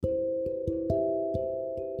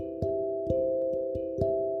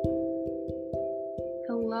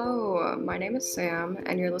Hello, my name is Sam,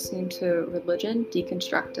 and you're listening to Religion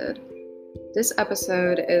Deconstructed. This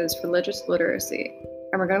episode is religious literacy,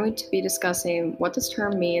 and we're going to be discussing what this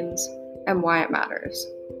term means and why it matters.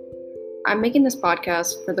 I'm making this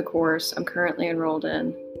podcast for the course I'm currently enrolled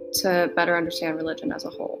in to better understand religion as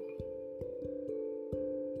a whole.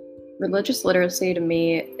 Religious literacy to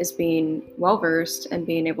me is being well-versed and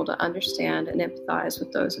being able to understand and empathize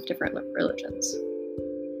with those of different religions.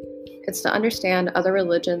 It's to understand other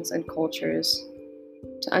religions and cultures,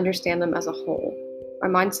 to understand them as a whole. My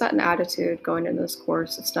mindset and attitude going into this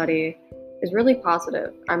course of study is really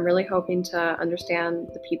positive. I'm really hoping to understand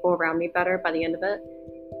the people around me better by the end of it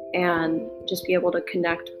and just be able to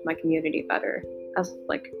connect with my community better as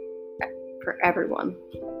for everyone.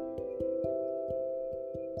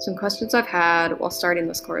 Some questions I've had while starting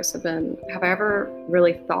this course have been, have I ever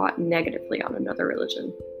really thought negatively on another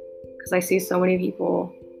religion? Because I see so many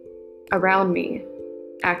people around me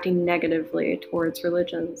acting negatively towards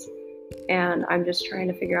religions, and I'm just trying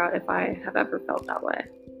to figure out if I have ever felt that way,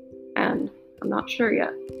 and I'm not sure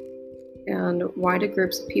yet. And why do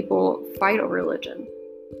groups of people fight over religion?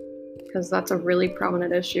 Because that's a really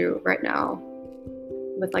prominent issue right now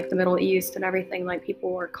with the Middle East and everything.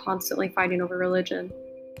 People are constantly fighting over religion,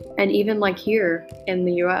 and even here in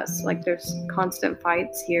the US, there's constant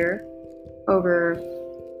fights here over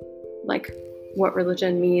what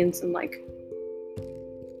religion means, and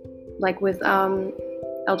with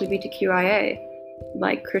LGBTQIA,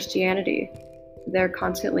 Christianity, they're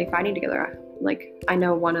constantly fighting together. I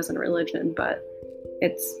know one isn't a religion, but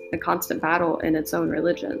it's a constant battle in its own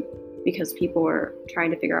religion because people are trying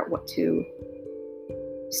to figure out what to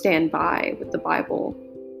stand by with the Bible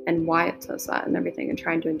and why it says that and everything, and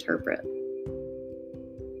trying to interpret.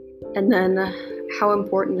 And then how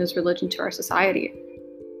important is religion to our society?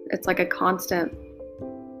 It's a constant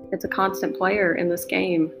player in this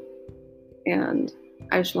game, and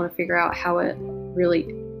I just want to figure out how it really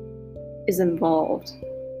is involved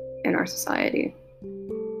in our society.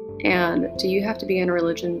 And do you have to be in a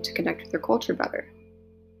religion to connect with your culture better?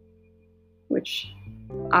 Which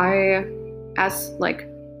as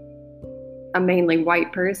a mainly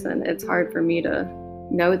white person, it's hard for me to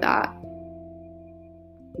know that.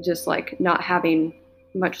 Just not having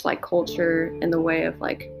much culture in the way of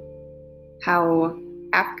how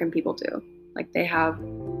African people do. They have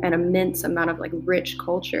an immense amount of rich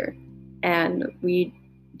culture, and we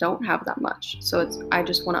don't have that much. So I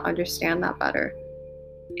just want to understand that better,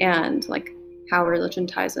 and how religion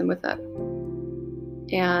ties in with it.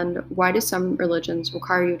 And why do some religions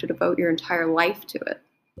require you to devote your entire life to it?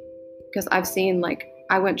 Because I've seen,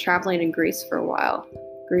 I went traveling in Greece for a while,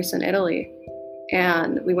 Greece and Italy,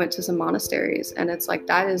 and we went to some monasteries, and it's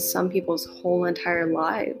that is some people's whole entire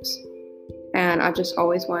lives. And I've just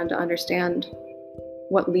always wanted to understand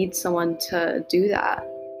what leads someone to do that,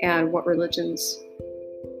 and what religions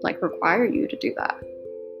require you to do that.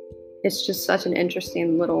 It's just such an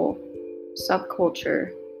interesting little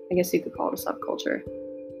subculture, I guess you could call it a subculture,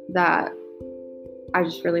 that I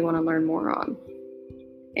just really want to learn more on.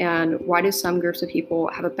 And why do some groups of people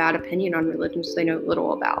have a bad opinion on religions they know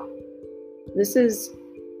little about? This is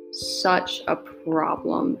such a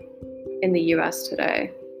problem in the US today.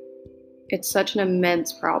 It's such an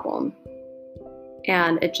immense problem.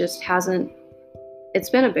 And it just hasn't, it's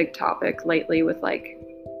been a big topic lately with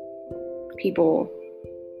people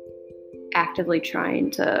actively trying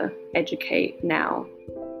to educate now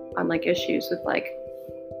on issues with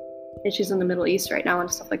issues in the Middle East right now and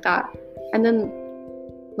stuff like that. And then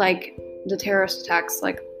the terrorist attacks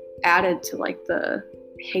added to the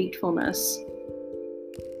hatefulness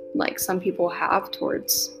some people have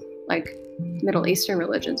towards Middle Eastern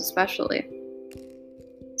religions especially.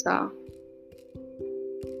 So,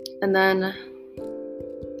 and then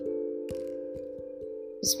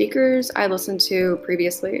the speakers I listened to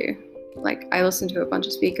previously, I listened to a bunch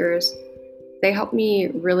of speakers. They helped me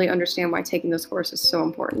really understand why taking this course is so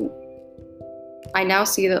important. I now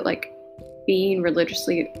see that being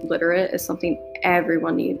religiously literate is something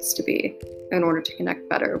everyone needs to be in order to connect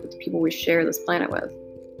better with the people we share this planet with.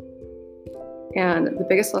 And the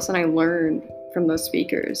biggest lesson I learned from those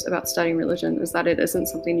speakers about studying religion is that it isn't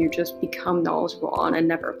something you just become knowledgeable on and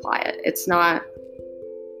never apply it. It's not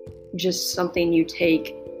just something you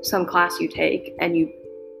take, some class you take and you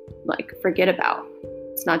forget about.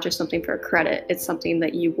 It's not just something for a credit. It's something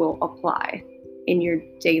that you will apply in your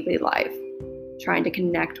daily life, trying to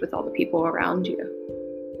connect with all the people around you,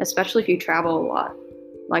 especially if you travel a lot.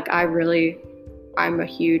 I'm a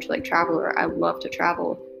huge traveler. I love to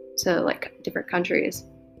travel to different countries.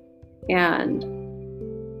 And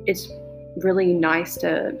it's really nice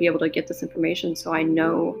to be able to get this information so I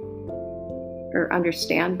know or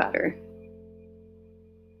understand better.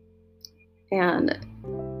 And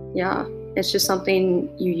yeah, it's just something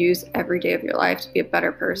you use every day of your life to be a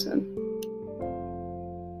better person.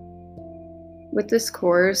 With this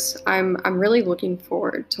course, I'm really looking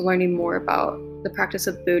forward to learning more about the practice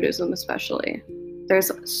of Buddhism, especially. There's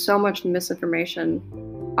so much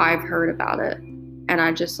misinformation I've heard about it, and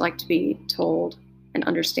I just like to be told and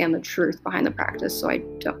understand the truth behind the practice so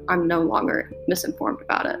I'm no longer misinformed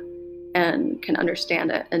about it and can understand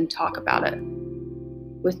it and talk about it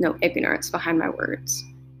with no ignorance behind my words.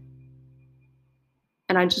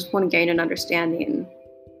 And I just want to gain an understanding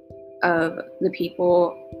of the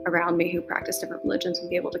people around me who practice different religions and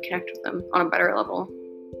be able to connect with them on a better level.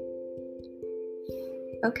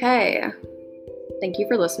 Okay. Thank you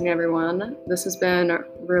for listening, everyone. This has been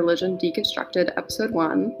Religion Deconstructed, Episode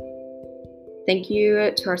 1. Thank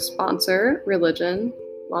you to our sponsor, Religion,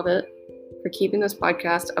 love it, for keeping this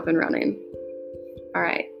podcast up and running. All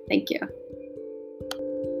right. Thank you.